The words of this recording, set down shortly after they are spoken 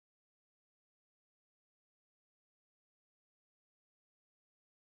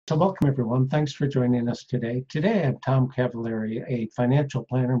So welcome everyone. Thanks for joining us today. Today I have Tom Cavaliere, a financial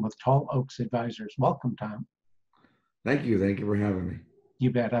planner with Tall Oaks Advisors. Welcome, Tom. Thank you. Thank you for having me.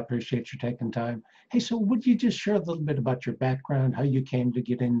 You bet. I appreciate you taking time. Hey, so would you just share a little bit about your background, how you came to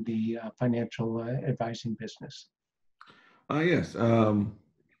get in the financial advising business? Yes. I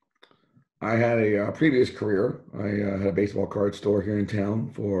had a previous career. I had a baseball card store here in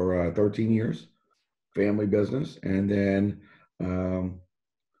town for 13 years, family business. And then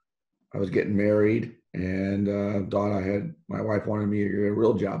I was getting married and thought my wife wanted me to get a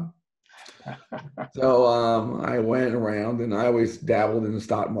real job. So I went around and I always dabbled in the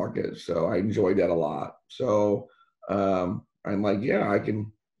stock market. So I enjoyed that a lot. So I'm like, yeah, I can,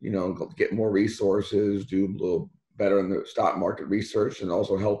 get more resources, do a little better in the stock market research and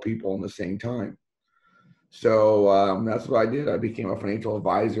also help people in the same time. So that's what I did. I became a financial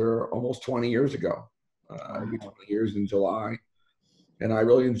advisor almost 20 years ago. It'll be 20 years in July. And I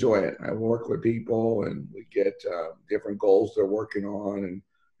really enjoy it. I work with people and we get different goals they're working on and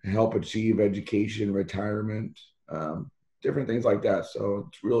help achieve education, retirement, different things like that. So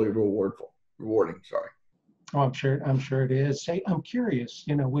it's really rewarding. Sorry. Oh, I'm sure it is. Say, I'm curious,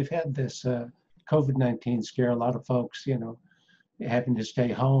 we've had this COVID-19 scare, a lot of folks, having to stay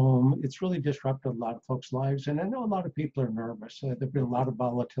home. It's really disrupted a lot of folks' lives. And I know a lot of people are nervous. There's been a lot of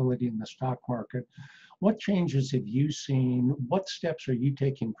volatility in the stock market. What changes have you seen? What steps are you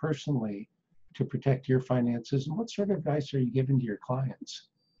taking personally to protect your finances? And what sort of advice are you giving to your clients?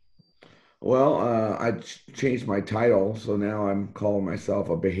 Well, I changed my title. So now I'm calling myself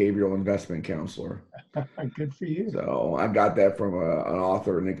a behavioral investment counselor. Good for you. So I got that from an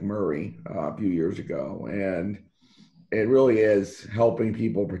author, Nick Murray, a few years ago. And it really is helping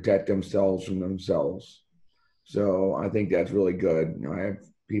people protect themselves from themselves. So I think that's really good. I have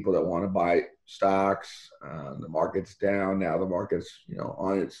people that want to buy stocks. The market's down now. The market's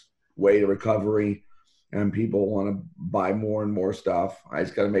on its way to recovery, and people want to buy more and more stuff. I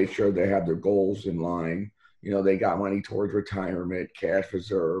just got to make sure they have their goals in line. They got money towards retirement, cash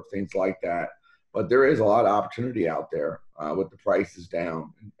reserve, things like that. But there is a lot of opportunity out there with the prices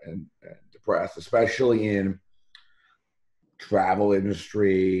down and depressed, especially in travel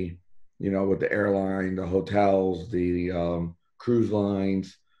industry, with the airline, the hotels, the cruise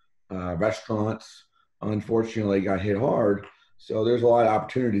lines, restaurants, unfortunately got hit hard. So there's a lot of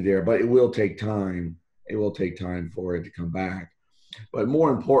opportunity there, but it will take time. It will take time for it to come back. But more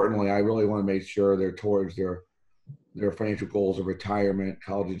importantly, I really want to make sure they're towards their financial goals of retirement,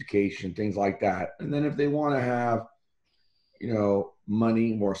 college education, things like that. And then if they want to have,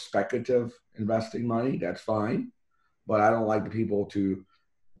 money, more speculative investing money, that's fine. But I don't like the people to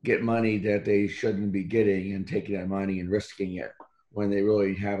get money that they shouldn't be getting and taking that money and risking it when they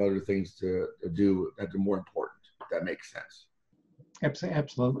really have other things to do that are more important, if that makes sense.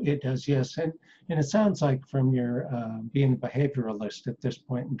 Absolutely, it does, yes. And it sounds like from your being a behavioralist at this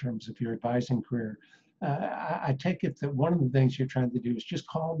point in terms of your advising career, I take it that one of the things you're trying to do is just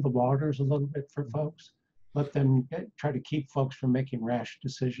calm the waters a little bit for folks, let them try to keep folks from making rash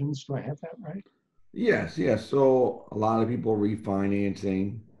decisions. Do I have that right? Yes, yes. So a lot of people are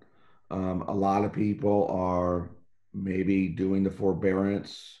refinancing. A lot of people are maybe doing the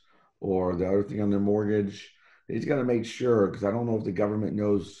forbearance or the other thing on their mortgage. They just got to make sure, because I don't know if the government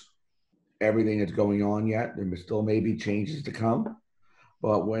knows everything that's going on yet. There still may be changes to come.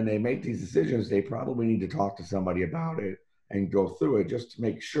 But when they make these decisions, they probably need to talk to somebody about it and go through it just to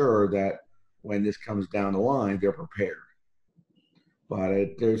make sure that when this comes down the line, they're prepared.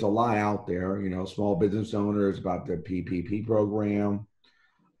 But there's a lot out there, small business owners about the PPP program.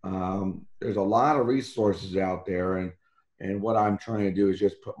 There's a lot of resources out there, and what I'm trying to do is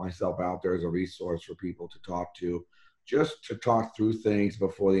just put myself out there as a resource for people to talk to, just to talk through things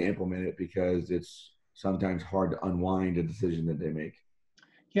before they implement it, because it's sometimes hard to unwind a decision that they make.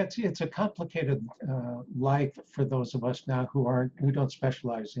 Yeah, it's a complicated life for those of us now who don't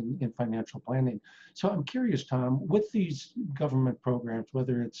specialize in financial planning. So I'm curious, Tom, with these government programs,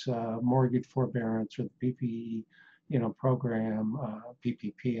 whether it's mortgage forbearance or the PPE, program,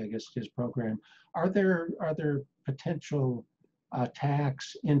 PPP, I guess it is program, are there potential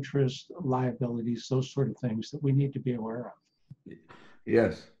tax, interest, liabilities, those sort of things that we need to be aware of?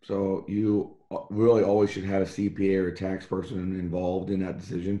 Yes. So you really always should have a CPA or a tax person involved in that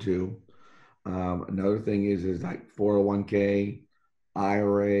decision too. Another thing is like 401k,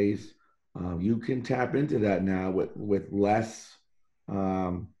 IRAs. You can tap into that now with less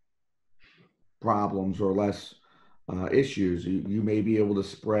problems or less issues. You may be able to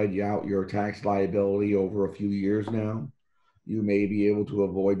spread out your tax liability over a few years now. You may be able to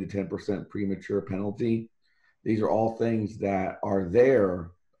avoid the 10% premature penalty. These are all things that are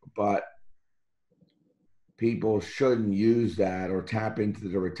there but people shouldn't use that or tap into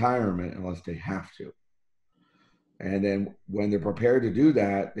the retirement unless they have to. And then when they're prepared to do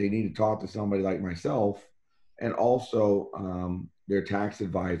that, they need to talk to somebody like myself and also their tax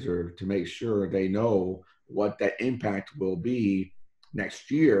advisor to make sure they know what that impact will be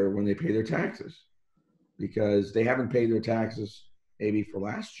next year when they pay their taxes, because they haven't paid their taxes maybe for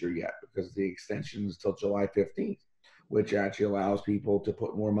last year yet, because the extension is till July 15th, which actually allows people to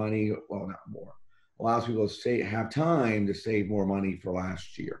put more money, well, not more, allows people to have time to save more money for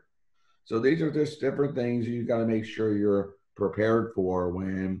last year. So these are just different things you got to make sure you're prepared for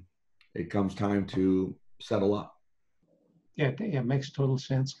when it comes time to settle up. Yeah, yeah, makes total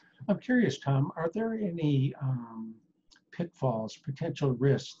sense. I'm curious, Tom, are there any pitfalls, potential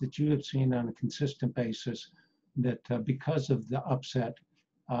risks that you have seen on a consistent basis that because of the upset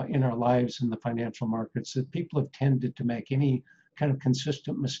in our lives in the financial markets, that people have tended to make? Any kind of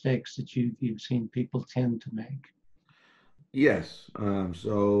consistent mistakes that you've seen people tend to make? Yes.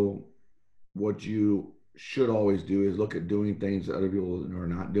 So what you should always do is look at doing things that other people are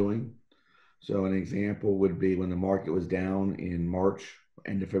not doing. So an example would be when the market was down in March,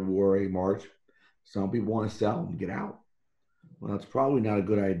 end of February, March, some people want to sell and get out. Well, it's probably not a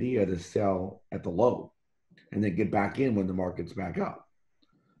good idea to sell at the low and then get back in when the market's back up.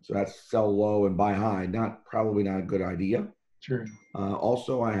 So that's sell low and buy high. Probably not a good idea. Sure.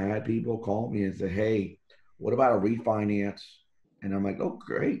 Also, I had people call me and say, "Hey, what about a refinance?" And I'm like, "Oh,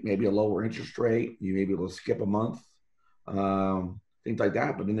 great, maybe a lower interest rate. You may be able to skip a month, things like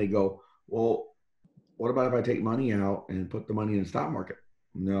that." But then they go, "Well, what about if I take money out and put the money in the stock market?"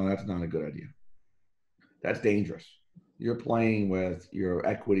 No, that's not a good idea. That's dangerous. You're playing with your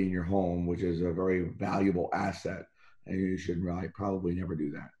equity in your home, which is a very valuable asset, and you should probably never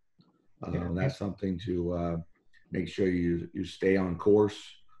do that. Yeah. That's something to make sure you stay on course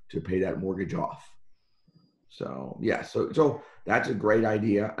to pay that mortgage off. So yeah, so that's a great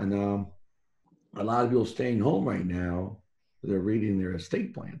idea, and a lot of people staying home right now, they're reading their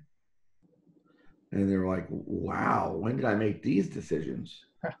estate plan, and they're like, "Wow, when did I make these decisions?"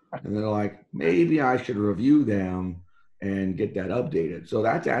 And they're like, "Maybe I should review them and get that updated." So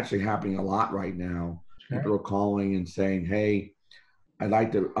that's actually happening a lot right now. People Sure. are calling and saying, "Hey, I'd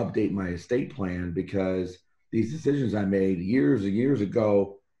like to update my estate plan because these decisions I made years and years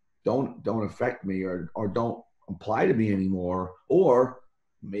ago don't affect me or don't apply to me anymore, or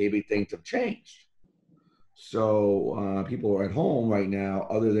maybe things have changed." So people are at home right now,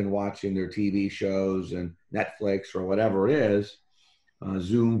 other than watching their TV shows and Netflix or whatever it is,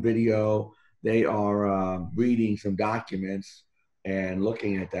 Zoom video. They are reading some documents and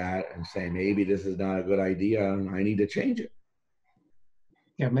looking at that and saying, maybe this is not a good idea and I need to change it.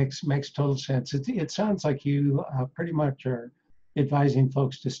 Yeah, makes total sense. It sounds like you pretty much are advising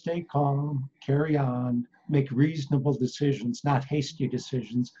folks to stay calm, carry on, make reasonable decisions, not hasty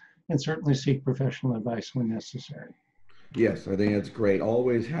decisions, and certainly seek professional advice when necessary. Yes, I think it's great.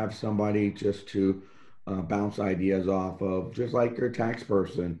 Always have somebody just to bounce ideas off of, just like your tax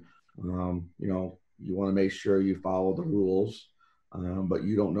person. You want to make sure you follow the rules, but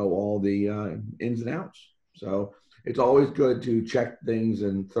you don't know all the ins and outs. So it's always good to check things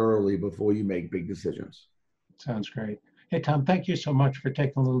and thoroughly before you make big decisions. Sounds great. Hey, Tom, thank you so much for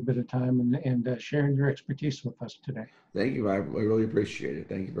taking a little bit of time and sharing your expertise with us today. Thank you. I really appreciate it.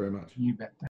 Thank you very much. You bet.